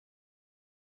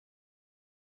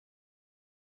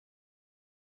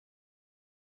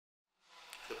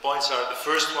points are, the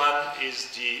first one is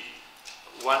the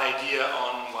one idea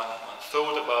on one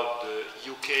thought about the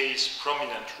UK's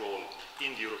prominent role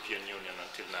in the European Union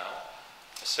until now.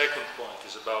 The second point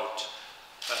is about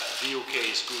the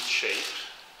UK's good shape.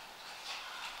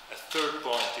 A third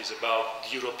point is about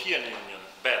the European Union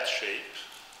bad shape.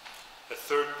 A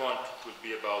third point will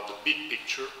be about the big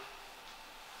picture,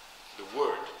 the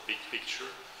word big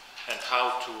picture, and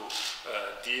how to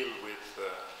deal with,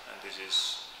 and this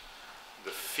is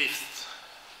the fifth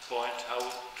point, how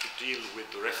to deal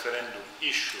with the referendum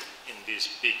issue in this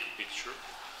big picture.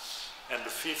 And the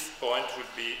fifth point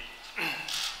would be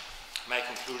my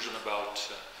conclusion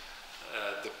about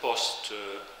the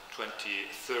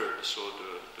post-23rd, so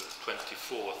the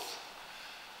 24th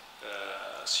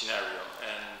scenario.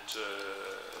 And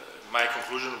my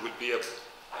conclusion would be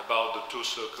about the two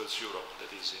circles Europe.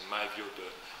 That is, in my view,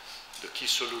 the key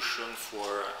solution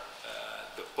for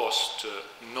the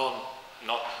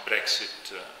not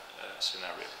Brexit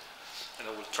scenario. And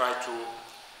I will try to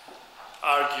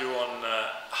argue on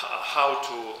how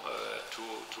to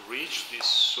reach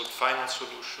this final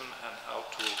solution and how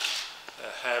to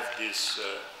have this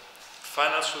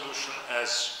final solution,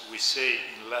 as we say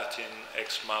in Latin,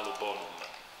 ex malo bonum.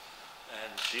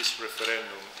 And this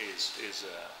referendum is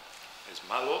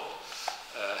malo,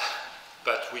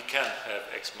 but we can have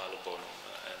ex malo bonum,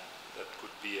 and that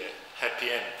could be a happy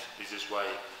end. This is why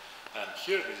I'm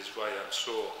here, this is why I'm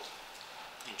so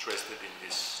interested in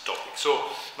this topic.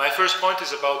 So my first point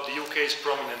is about the UK's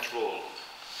prominent role.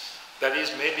 That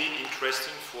is maybe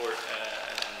interesting for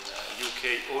an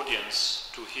UK audience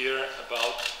to hear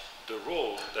about the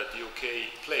role that the UK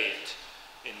played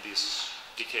in these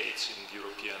decades in the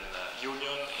European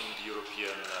Union, in the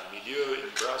European milieu, in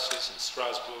Brussels, in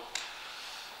Strasbourg,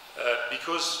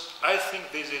 because I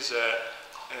think this is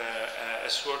a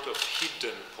sort of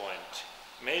hidden point,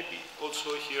 maybe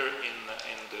also here in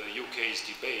the UK's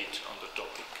debate on the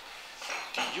topic.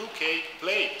 The UK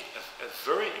played a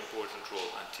very important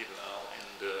role until now in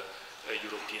the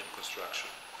European construction.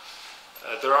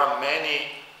 There are many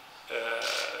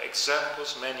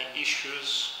examples, many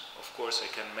issues. Of course, I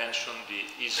can mention the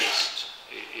easiest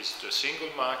is the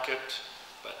single market,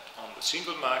 but on the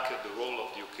single market, the role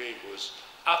of the UK was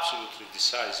absolutely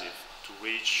decisive to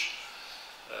reach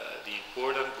the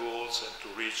important goals and to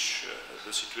reach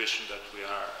the situation that we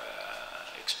are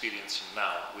experiencing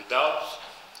now. Without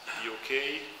the UK,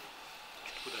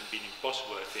 it would have been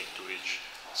impossible, I think, to reach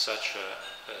such a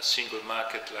single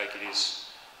market like it is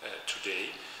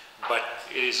today. But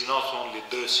it is not only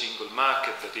the single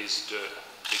market that is the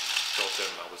big problem,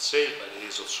 I would say, but it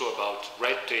is also about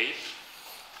red tape,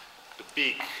 the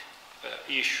big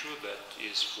issue that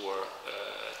is for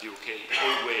the UK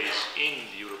always in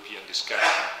the European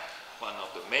discussion one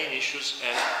of the main issues,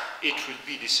 and it will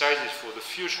be decisive for the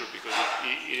future because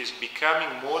it is becoming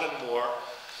more and more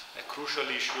a crucial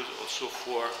issue also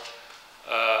for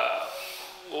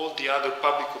all the other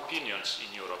public opinions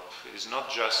in Europe. It is not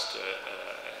just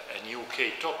an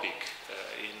UK topic.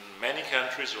 In many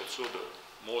countries, also the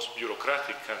most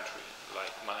bureaucratic country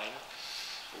like mine,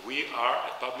 we are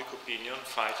a public opinion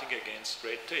fighting against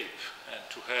red tape, and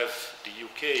to have the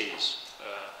UK's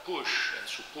push and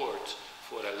support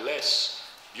for a less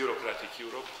bureaucratic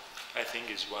Europe, I think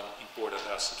is one important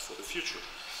asset for the future.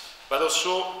 But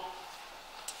also,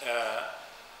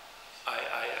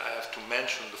 I have to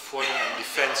mention the foreign and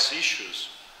defense issues.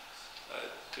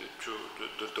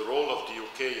 The role of the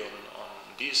UK on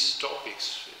these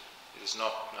topics, it is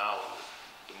not now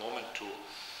the moment to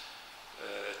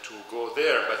go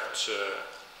there, but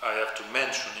I have to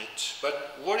mention it.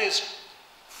 But what is,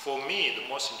 for me, the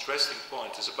most interesting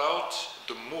point is about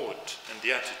the mood and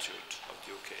the attitude of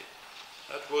the UK.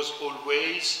 That was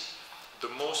always the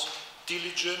most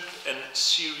diligent and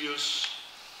serious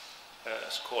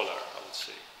scholar, I would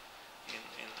say,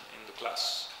 in the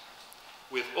class,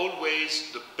 with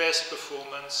always the best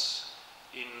performance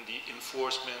in the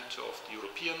enforcement of the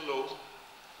European law.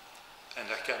 And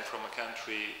I come from a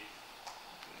country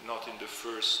not in the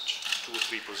first 2 or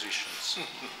 3 positions,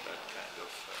 that kind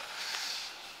of,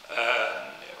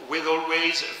 with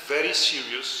always a very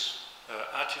serious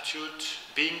attitude,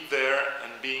 being there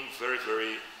and being very,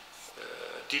 very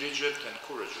diligent and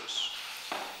courageous.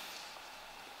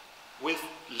 With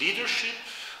leadership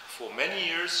for many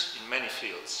years in many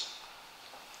fields.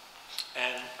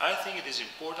 And I think it is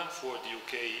important for the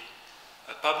UK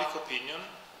public opinion,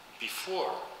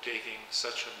 before taking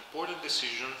such an important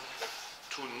decision,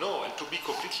 to know and to be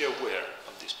completely aware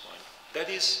of this point. That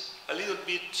is a little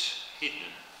bit hidden,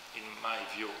 in my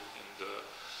view, in the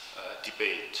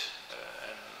debate.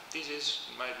 And this is,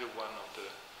 in my view, one of the,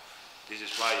 this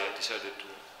is why I decided to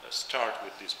start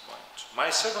with this point. My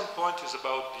second point is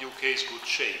about the UK's good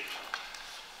shape,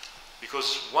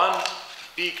 because one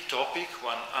big topic,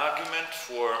 one argument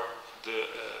for the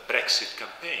Brexit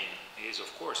campaign is,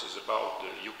 of course, is about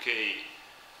the UK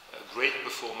great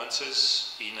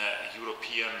performances in a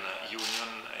European Union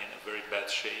in a very bad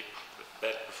shape,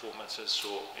 bad performances,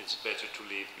 so it's better to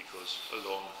leave because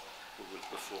alone we will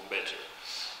perform better.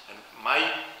 And my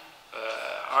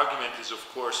argument is, of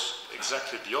course,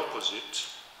 exactly the opposite.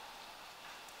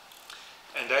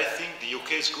 And I think the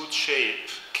UK's good shape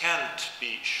can't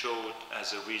be shown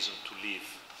as a reason to leave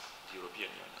the European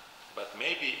Union. But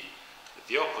maybe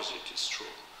the opposite is true.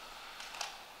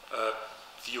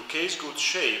 The UK's good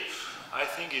shape, I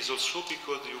think, is also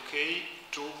because the UK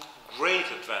took great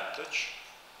advantage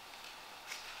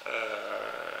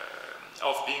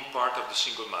of being part of the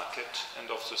single market and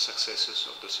of the successes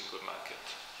of the single market.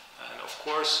 And of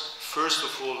course, first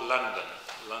of all, London.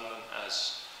 London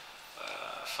as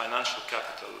financial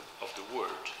capital of the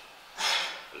world.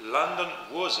 London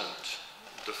wasn't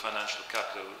the financial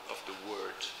capital of the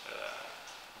world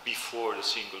before the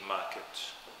single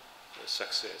market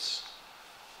success.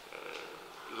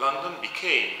 London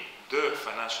became the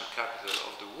financial capital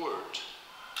of the world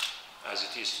as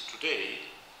it is today,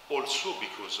 also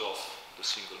because of the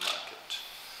single market.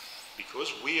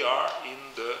 Because we are in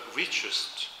the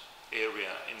richest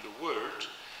area in the world,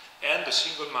 and the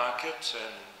single market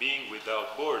and being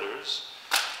without borders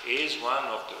is one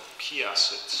of the key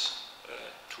assets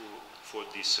for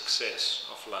the success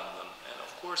of London. And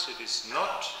of course, it is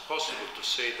not possible to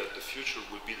say that the future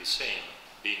will be the same,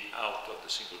 being out of the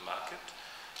single market.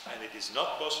 And it is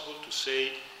not possible to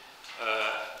say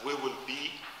we will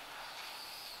be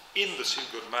in the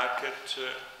single market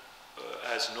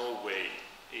as Norway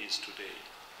is today.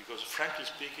 Because frankly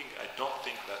speaking, I don't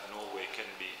think that Norway can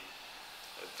be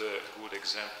the good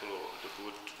example or the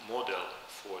good model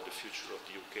for the future of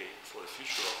the UK, for the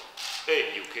future of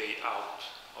a UK out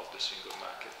of the single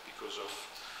market, because of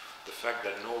the fact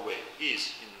that Norway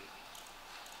is in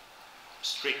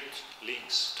strict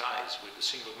links, ties with the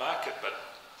single market, but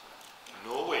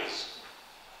Norway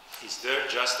is there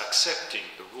just accepting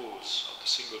the rules of the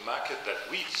single market that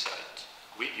we decide,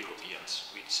 we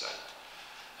Europeans, we decide.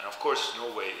 And of course,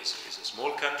 Norway is a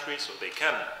small country, so they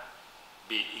can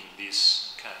be in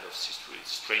this kind of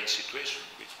strange situation,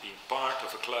 with being part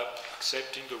of a club,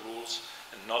 accepting the rules,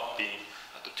 and not being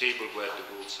at the table where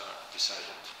the rules are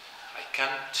decided. I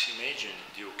can't imagine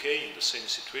the UK in the same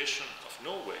situation of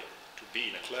Norway, to be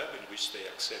in a club in which they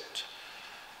accept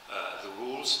the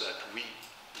rules that we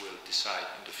will decide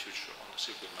in the future on the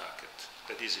single market.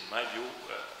 That is, in my view,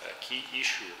 a key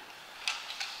issue.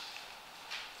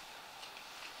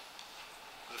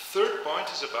 The third point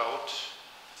is about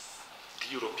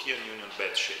the European Union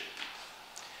bad shape.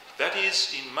 That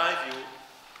is, in my view,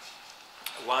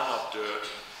 one of the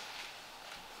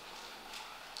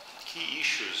key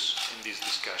issues in this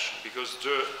discussion, because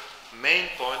the main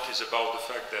point is about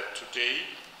the fact that today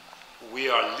we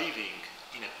are living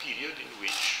in a period in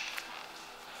which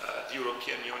the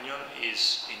European Union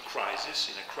is in crisis,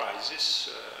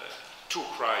 two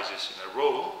crises in a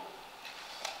row.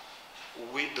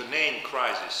 With the name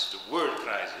crisis, the word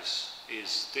crisis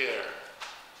is there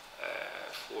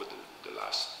for the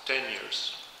last 10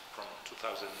 years. From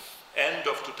end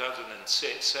of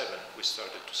 2007, we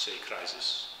started to say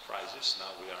crisis.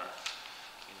 Now we are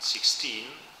in 16.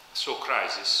 So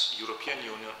crisis, European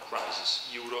Union crisis,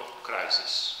 Euro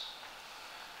crisis.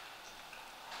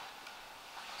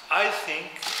 I think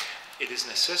it is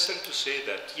necessary to say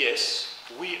that yes,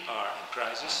 we are in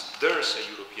crisis, there is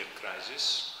a European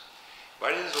crisis,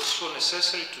 but it is also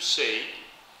necessary to say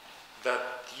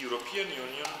that the European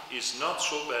Union is not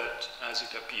so bad as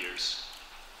it appears,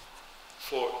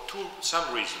 for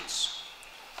some reasons.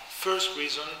 First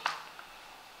reason,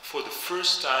 for the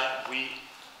first time we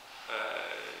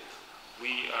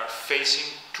are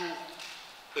facing two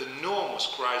enormous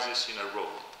crises in a row,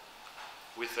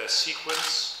 with a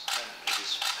sequence, and it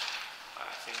is,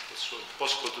 I think, also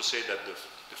impossible to say that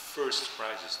the first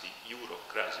crisis, the Euro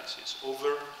crisis, is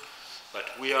over, but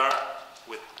we are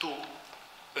with two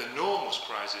enormous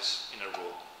crises in a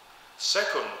row.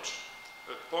 Second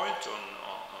point on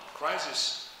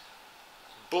crisis,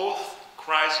 both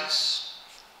crises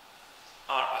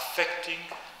are affecting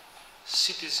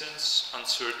citizens'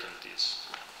 uncertainties,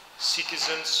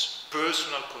 citizens'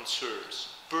 personal concerns,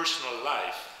 personal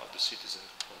life of the citizen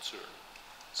concerned,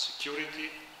 security,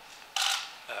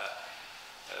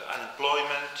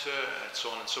 unemployment, and so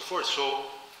on and so forth. So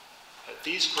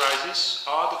these crises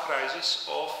are the crises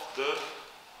of the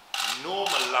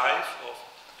normal life of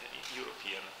a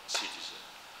European citizen.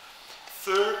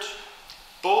 Third,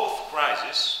 both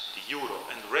crises, the euro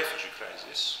and the refugee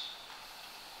crisis,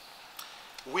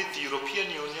 with the European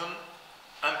Union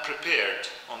unprepared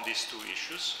on these two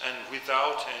issues and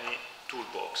without any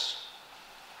toolbox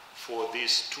for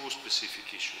these two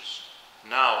specific issues.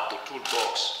 Now the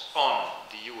toolbox on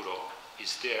the euro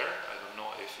is there. I don't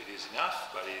know if it is enough,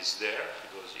 but it is there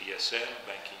because ESM,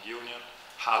 banking union,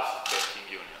 half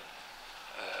banking union,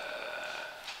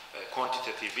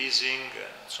 quantitative easing,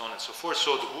 and so on and so forth.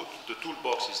 So the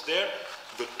toolbox is there.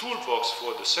 The toolbox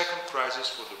for the second crisis,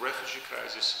 for the refugee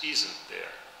crisis, isn't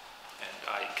there. And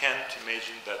I can't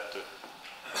imagine that the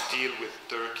deal with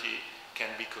Turkey can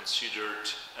be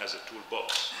considered as a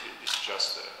toolbox. It's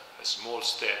just a small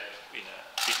step in a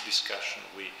big discussion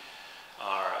we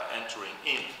are entering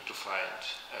in to find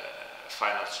a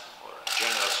final or a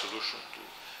general solution to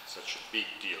such a big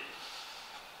deal.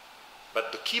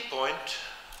 But the key point,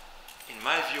 in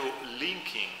my view,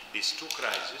 linking these two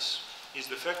crises is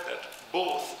the fact that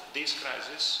both these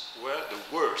crises were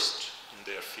the worst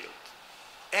in their field.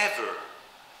 Ever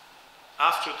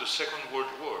after the Second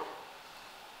World War,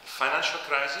 the financial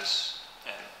crisis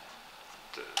and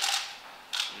the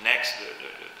next,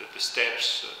 the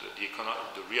steps,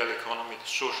 the real economy, the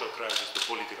social crisis, the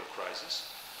political crisis,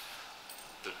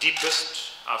 the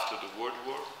deepest after the World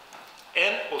War,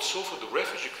 and also for the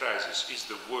refugee crisis is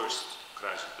the worst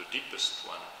crisis, the deepest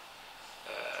one,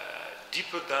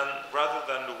 deeper than, rather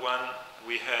than the one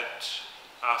we had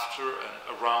after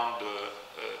and around the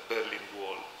Berlin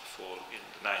Wall fall in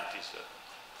the 90s, the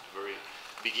very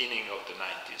beginning of the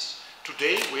 90s.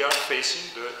 Today we are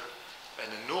facing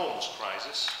an enormous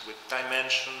crisis with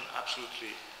dimension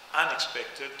absolutely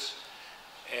unexpected,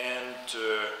 and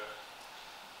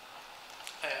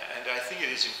I think it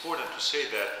is important to say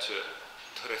that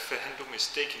the referendum is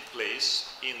taking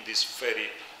place in this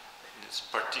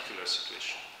particular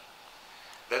situation.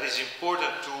 That is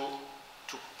important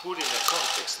to put in a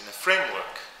context, in a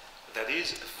framework that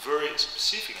is a very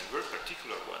specific and very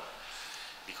particular one.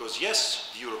 Because yes,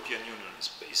 the European Union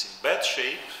is in bad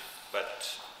shape,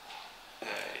 but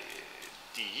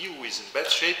the EU is in bad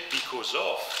shape because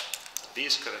of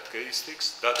these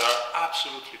characteristics that are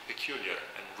absolutely peculiar,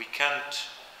 and we can't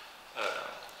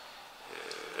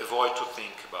avoid to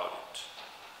think about it.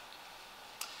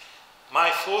 My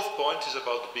fourth point is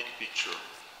about the big picture.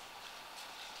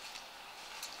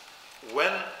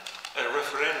 When a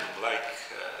referendum like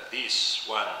this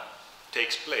one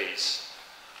takes place,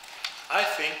 I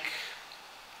think,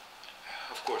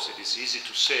 of course it is easy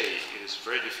to say, it is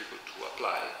very difficult to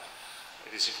apply.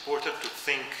 It is important to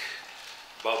think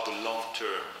about the long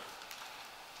term,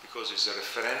 because it's a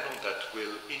referendum that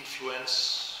will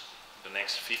influence the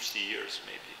next 50 years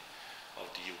maybe of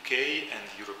the UK and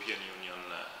the European Union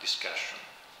discussion.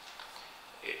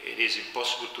 It is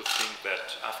impossible to think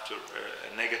that after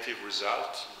a negative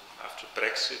result, after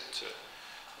Brexit,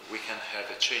 we can have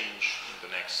a change in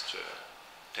the next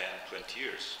 10, 20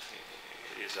 years.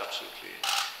 It is absolutely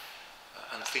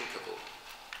unthinkable.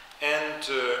 And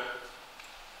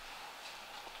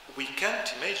we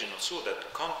can't imagine also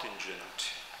that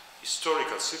contingent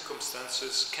historical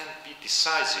circumstances can be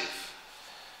decisive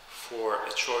for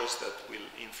a choice that will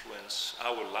influence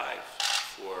our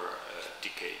life for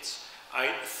decades. I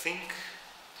think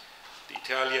the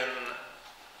Italian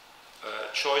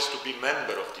choice to be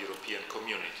member of the European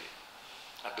community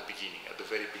at the beginning, at the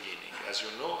very beginning. As you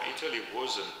know, Italy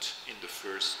wasn't in the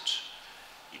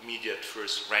immediate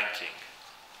first ranking.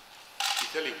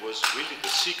 Italy was really the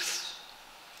sixth.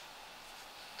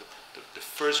 The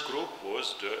first group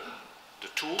was the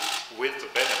two with the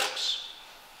Benelux.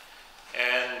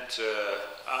 And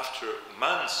after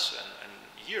months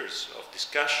and years of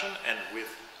discussion, and with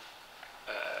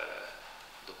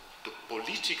the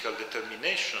political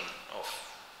determination of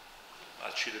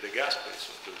Alcide De Gasperi,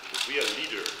 so the real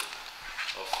leader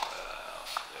of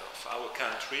our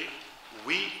country,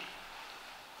 we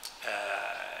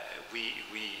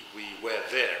were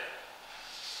there.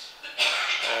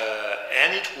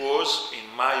 And it was,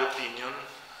 in my opinion,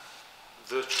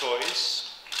 the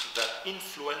choice that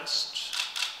influenced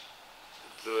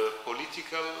the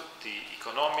political, the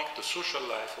economic, the social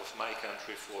life of my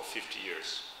country for 50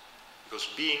 years. Because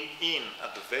being in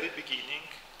at the very beginning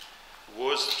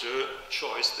was the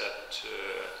choice that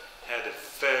had a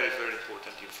very, very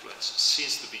important influence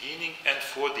since the beginning, and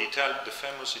for the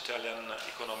famous Italian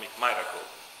economic miracle.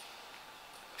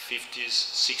 50s,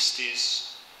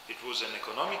 60s, it was an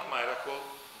economic miracle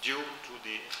due to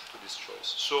this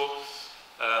choice. So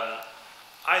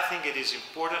I think it is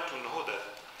important to know that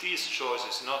this choice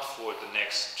is not for the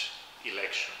next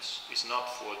elections, it's not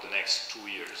for the next 2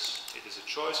 years. It is a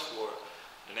choice for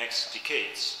the next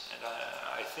decades. And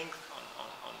I think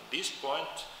on this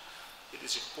point, it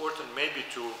is important maybe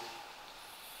to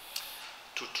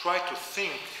try to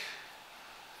think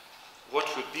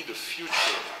what would be the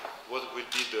future, what would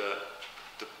be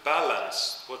the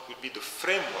balance, what would be the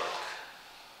framework,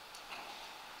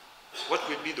 what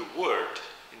will be the world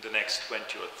in the next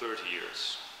 20 or 30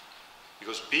 years.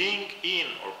 Because being in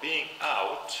or being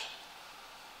out,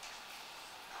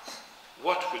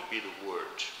 what will be the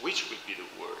word? Which will be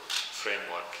the word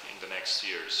framework in the next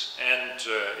years? And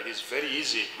it is very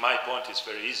easy. My point is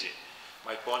very easy.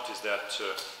 My point is that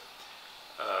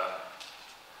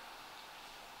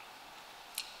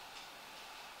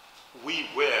we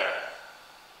were,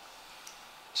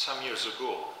 some years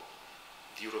ago,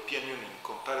 the European Union, in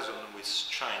comparison with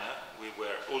China, we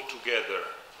were altogether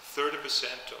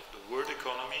 30% of the world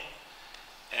economy,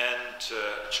 and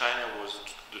China was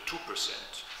the 2%,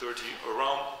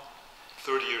 around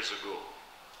 30 years ago.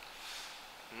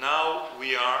 Now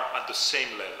we are at the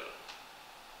same level.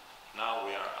 Now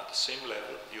we are at the same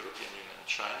level, the European Union and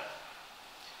China,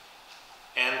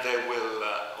 and they will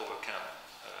overcome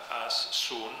us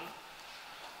soon.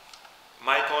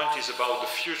 My point is about the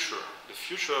future. The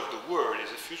future of the world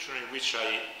is a future in which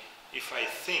if I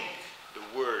think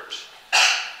the world,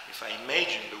 if I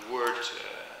imagine the world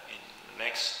in the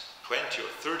next 20 or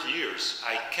 30 years,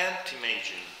 I can't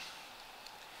imagine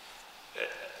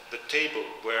the table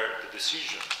where the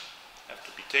decisions have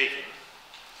to be taken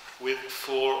with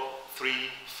 4, 3,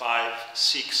 5,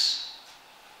 6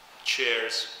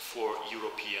 chairs for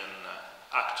European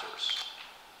actors.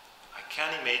 I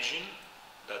can imagine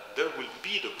that there will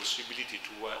be the possibility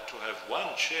to have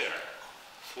one chair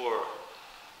for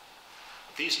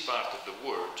this part of the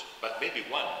world, but maybe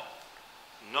one,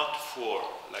 not 4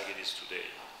 like it is today,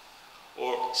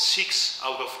 or 6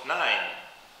 out of 9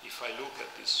 if I look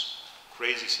at this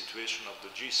crazy situation of the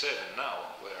G7 now,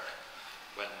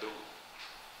 when the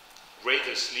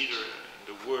greatest leader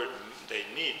in the world they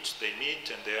meet,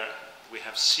 and we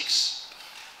have 6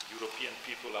 European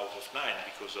people out of 9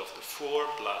 because of the 4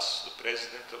 plus the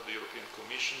President of the European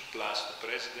Commission plus the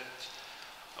President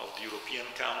of the European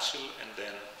Council, and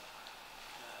then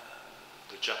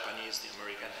the Japanese, the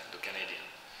American, and the Canadian.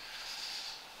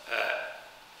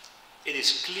 It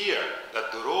is clear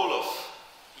that the role of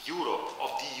Europe,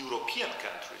 of the European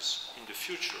countries in the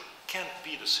future, can't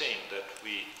be the same that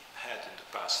we had in the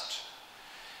past.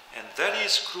 And that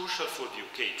is crucial for the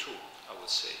UK too, I would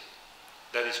say.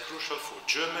 That is crucial for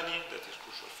Germany, that is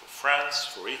crucial for France,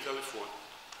 for Italy, for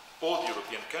all the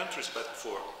European countries, but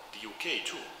for the UK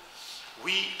too.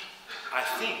 I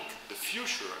think the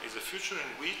future is a future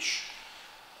in which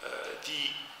the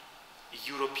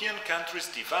European countries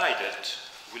divided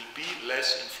will be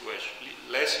less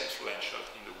influential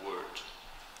in the world.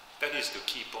 That is the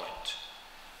key point.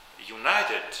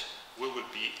 United, we will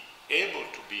be able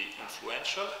to be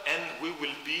influential, and we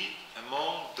will be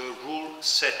among the rule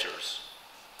setters.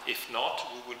 If not,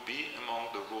 we will be among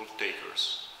the rule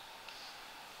takers.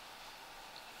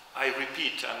 I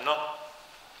repeat, I'm not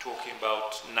talking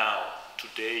about now,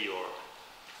 today, or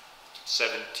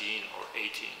 17 or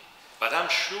 18, but I'm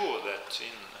sure that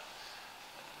in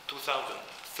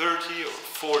 2030 or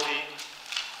 40,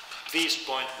 this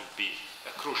point will be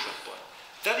a crucial point.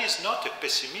 That is not a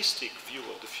pessimistic view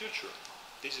of the future.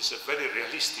 This is a very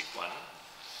realistic one.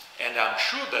 And I'm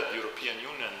sure that the European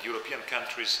Union and European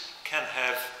countries can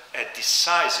have a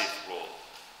decisive role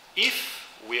if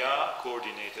we are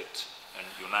coordinated and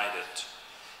united.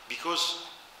 Because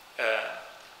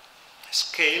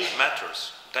scale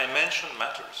matters, dimension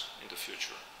matters in the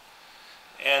future.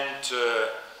 And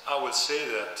I would say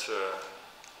that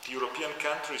the European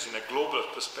countries in a global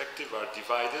perspective are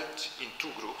divided in 2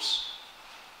 groups.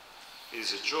 It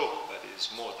is a joke, but it is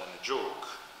more than a joke.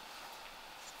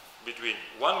 Between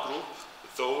one group,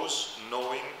 those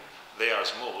knowing they are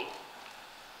small,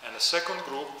 and a second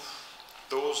group,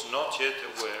 those not yet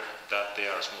aware that they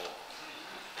are small.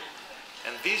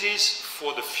 And this is,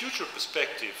 for the future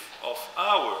perspective of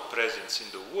our presence in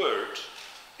the world,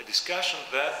 a discussion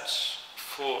that,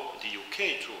 for the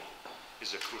UK too,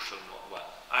 is a crucial one.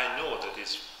 I know that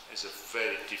this is a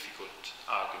very difficult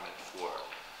argument for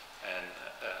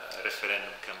a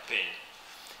referendum campaign.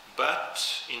 But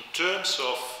in terms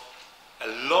of a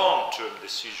long-term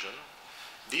decision,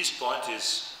 this point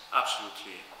is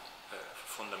absolutely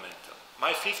fundamental.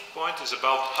 My 5th point is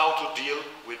about how to deal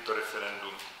with the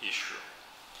referendum issue.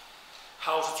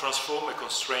 How to transform a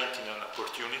constraint in an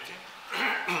opportunity.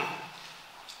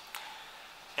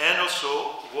 And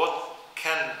also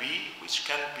which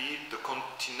can be the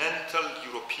continental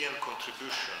European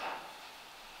contribution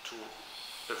to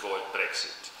avoid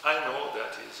Brexit. I know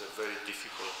that is a very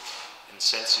difficult and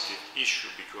sensitive issue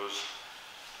because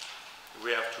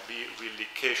we have to be really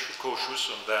cautious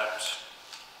on that,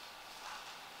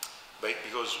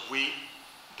 because we,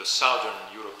 the Southern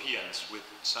Europeans, with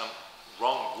some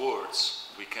wrong words,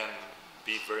 we can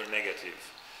be very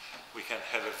negative. We can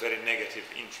have a very negative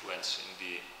influence in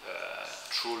the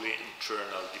truly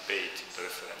internal debate in the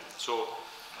referendum. So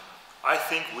I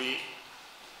think we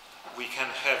can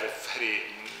have a very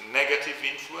negative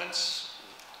influence.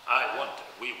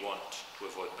 We want to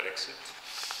avoid Brexit,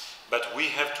 but we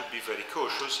have to be very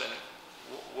cautious. And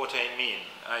what I mean,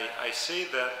 I say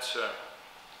that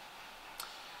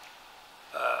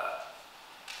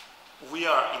we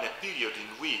are in a period in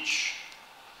which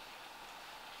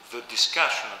the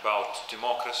discussion about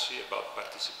democracy, about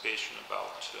participation,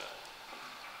 about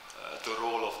the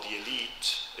role of the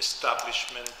elite,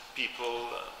 establishment, people,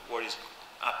 what is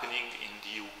happening in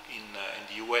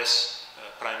the US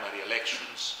primary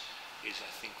elections is,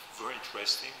 I think, very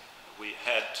interesting. We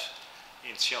had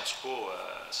in Sciences Po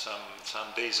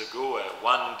some days ago a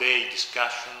one-day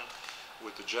discussion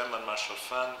with the German Marshall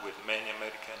Fund, with many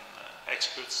American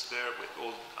experts there, with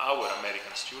all our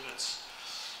American students,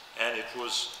 and it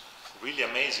was really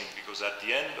amazing because at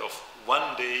the end of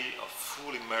one day of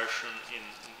full immersion in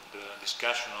the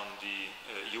discussion on the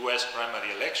US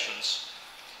primary elections,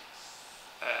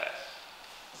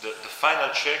 the final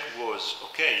check was,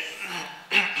 okay,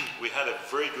 we had a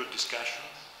very good discussion.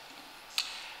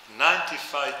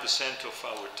 95% of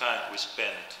our time we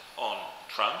spent on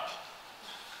Trump,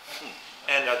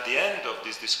 and at the end of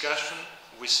this discussion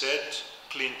we said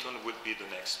Clinton would be the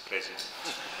next president.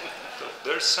 So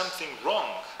there's something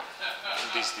wrong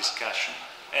in this discussion,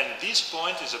 and this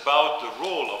point is about the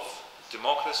role of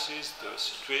democracies, the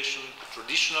situation, the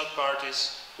traditional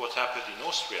parties. What happened in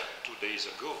Austria 2 days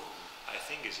ago, I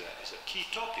think is a key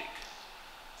topic.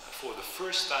 For the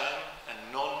first time, a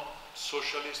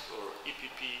non-socialist or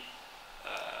EPP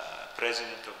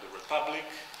president of the republic,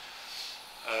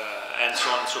 and so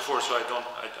on and so forth. So I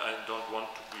don't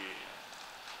want to be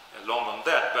long on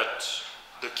that, but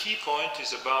the key point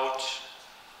is about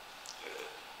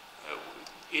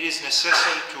it is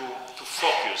necessary to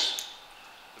focus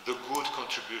the good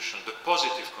contribution, the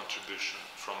positive contribution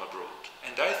from abroad.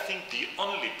 And I think the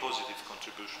only positive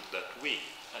contribution that we,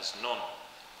 as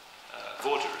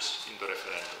non-voters in the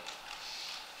referendum,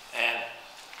 and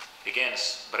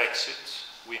against Brexit,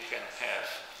 we can have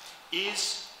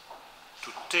is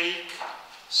to take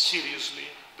seriously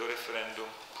the referendum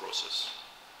process.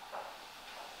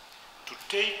 To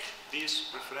take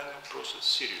this referendum process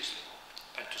seriously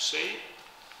and to say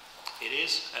it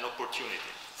is an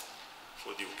opportunity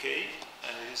for the UK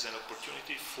and it is an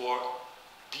opportunity for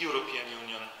the European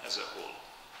Union as a whole.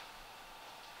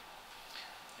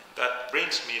 And that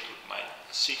brings me to my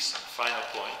sixth and final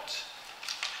point,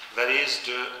 that is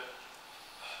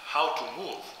how to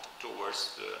move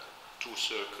towards the two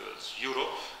circles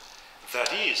Europe,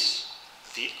 that is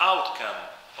the outcome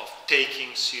of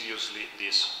taking seriously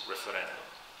this referendum,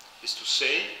 is to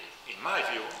say, in my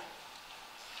view,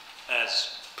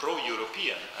 as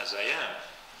pro-European as I am,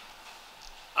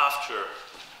 after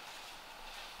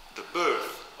the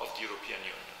birth of the European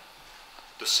Union,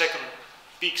 the second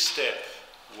big step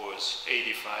was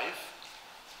 85,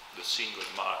 the single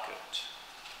market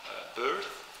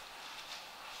birth.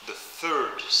 The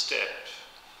third step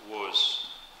was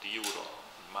the Euro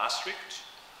Maastricht.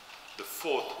 The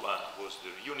fourth one was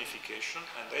the unification,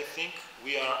 and I think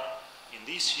we are,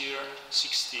 in this year,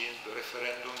 16, the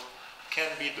referendum can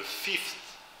be the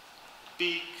fifth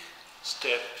big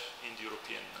step in the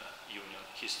European Union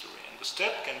history. And the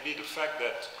step can be the fact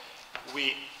that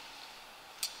we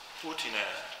put in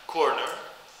a corner,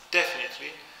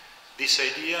 definitely, this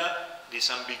idea, this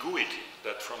ambiguity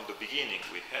that from the beginning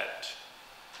we had,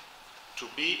 to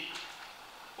be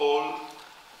all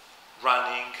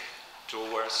running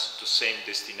towards the same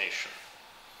destination.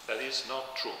 That is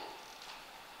not true.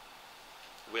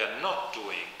 We are not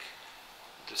doing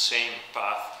the same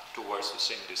path towards the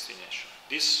same destination.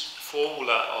 This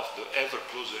formula of the ever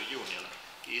closer union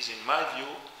is, in my view,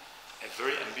 a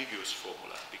very ambiguous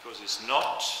formula, because it's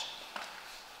not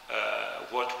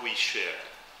what we share.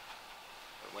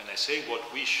 When I say what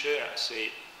we share, I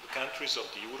say the countries of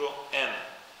the Euro and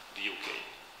the UK.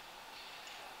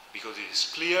 Because it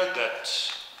is clear that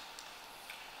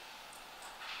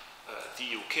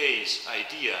the UK's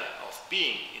idea of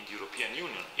being in the European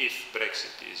Union, if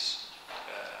Brexit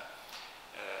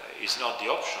is not the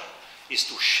option, is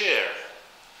to share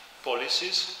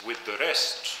policies with the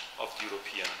rest of the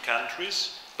European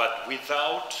countries, but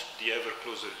without the ever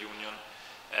closer union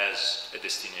as a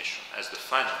destination, as the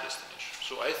final destination.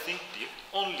 So I think the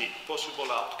only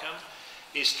possible outcome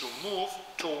is to move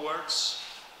towards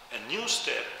a new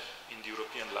step in the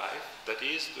European life, that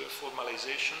is the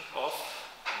formalization of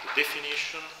the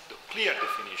definition, the clear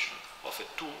definition of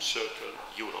a two-circle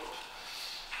Europe.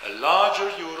 A larger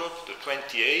Europe, the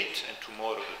 28th, and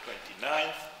tomorrow the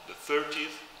 29th, the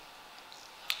 30th,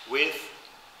 with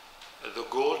the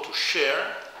goal to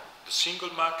share the single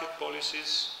market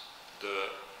policies, the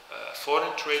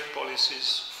foreign trade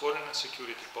policies, foreign and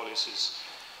security policies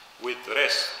with the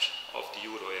rest of the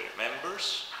Euro area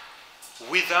members,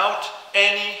 without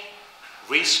any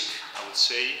risk, I would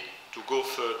say, to go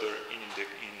further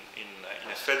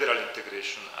in a federal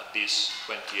integration at this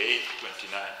 28th,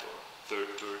 29th, or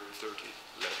 30th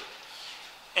level.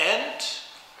 And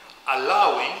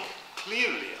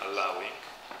clearly allowing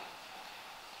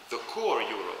the core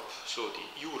Europe, so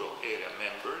the Euro area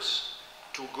members,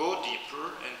 to go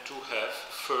deeper and to have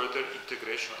further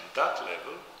integration at that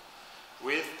level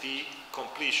with the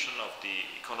completion of the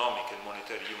economic and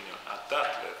monetary union at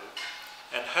that level,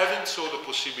 and having so the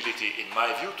possibility, in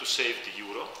my view, to save the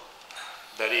euro.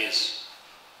 That is,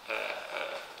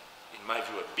 in my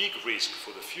view, a big risk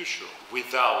for the future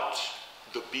without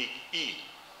the big E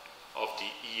of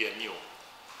the EMU,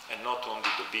 and not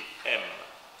only the big M,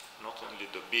 not only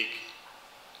the big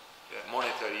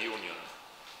monetary union,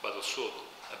 but also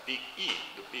a big E,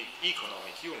 the big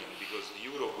economic union, because the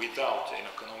euro without an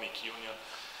economic union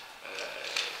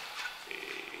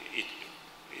it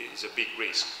is a big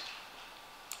risk.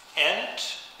 And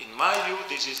in my view,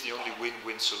 this is the only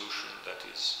win-win solution that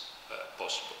is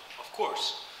possible. Of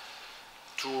course,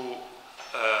 to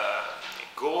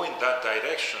go in that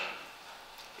direction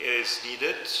is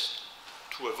needed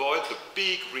to avoid the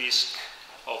big risk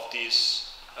of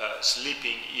this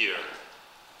sleeping year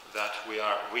that we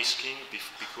are risking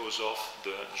because of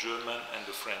the German and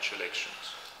the French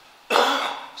elections.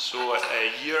 So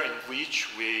a year in which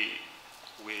we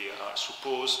are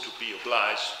supposed to be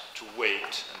obliged to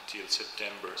wait until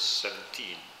September 17.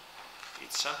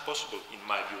 It's impossible, in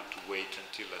my view, to wait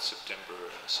until September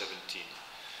 17.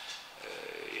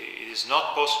 It is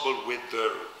not possible with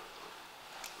the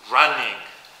running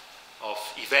of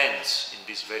events in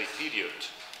this very period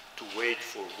to wait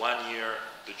for 1 year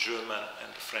the German and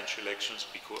the French elections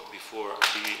before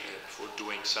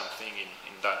doing something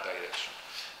in that direction.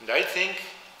 And I think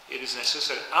it is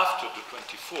necessary after the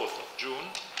 24th of June,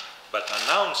 but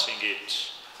announcing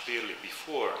it clearly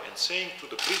before and saying to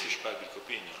the British public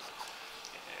opinion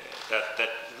that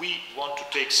we want to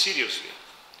take seriously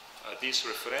this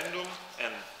referendum,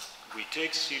 and we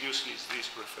take seriously this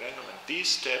referendum, and this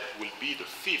step will be the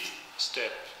 5th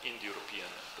step in the European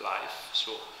life.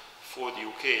 So for the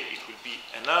UK, it will be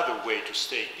another way to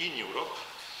stay in Europe,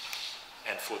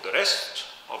 and for the rest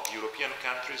of the European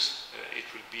countries, it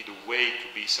will be the way to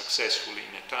be successful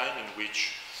in a time in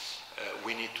which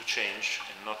we need to change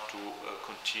and not to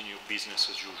continue business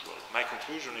as usual. My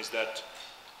conclusion is that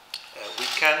we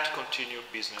can't continue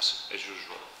business as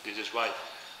usual. This is why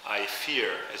I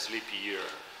fear a sleepy year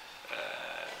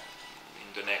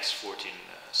in the next 14,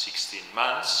 16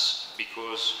 months,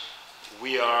 because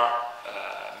we are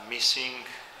missing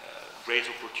great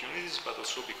opportunities, but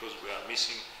also because we are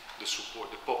missing the support,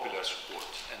 the popular support,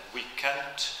 and we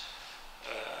can't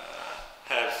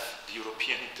have the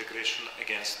European integration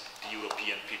against the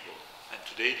European people. And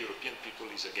today the European people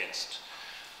is against,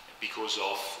 because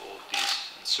of all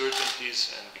these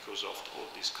uncertainties and because of all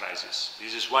these crises.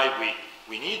 This is why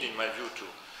we need, in my view,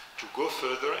 to go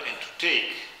further and to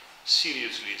take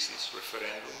seriously this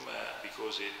referendum,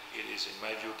 because it is, in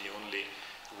my view, the only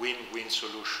win-win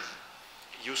solution.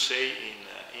 You say in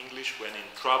English, when in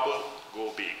trouble,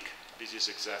 go big. This is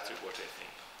exactly what I think.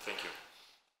 Thank you.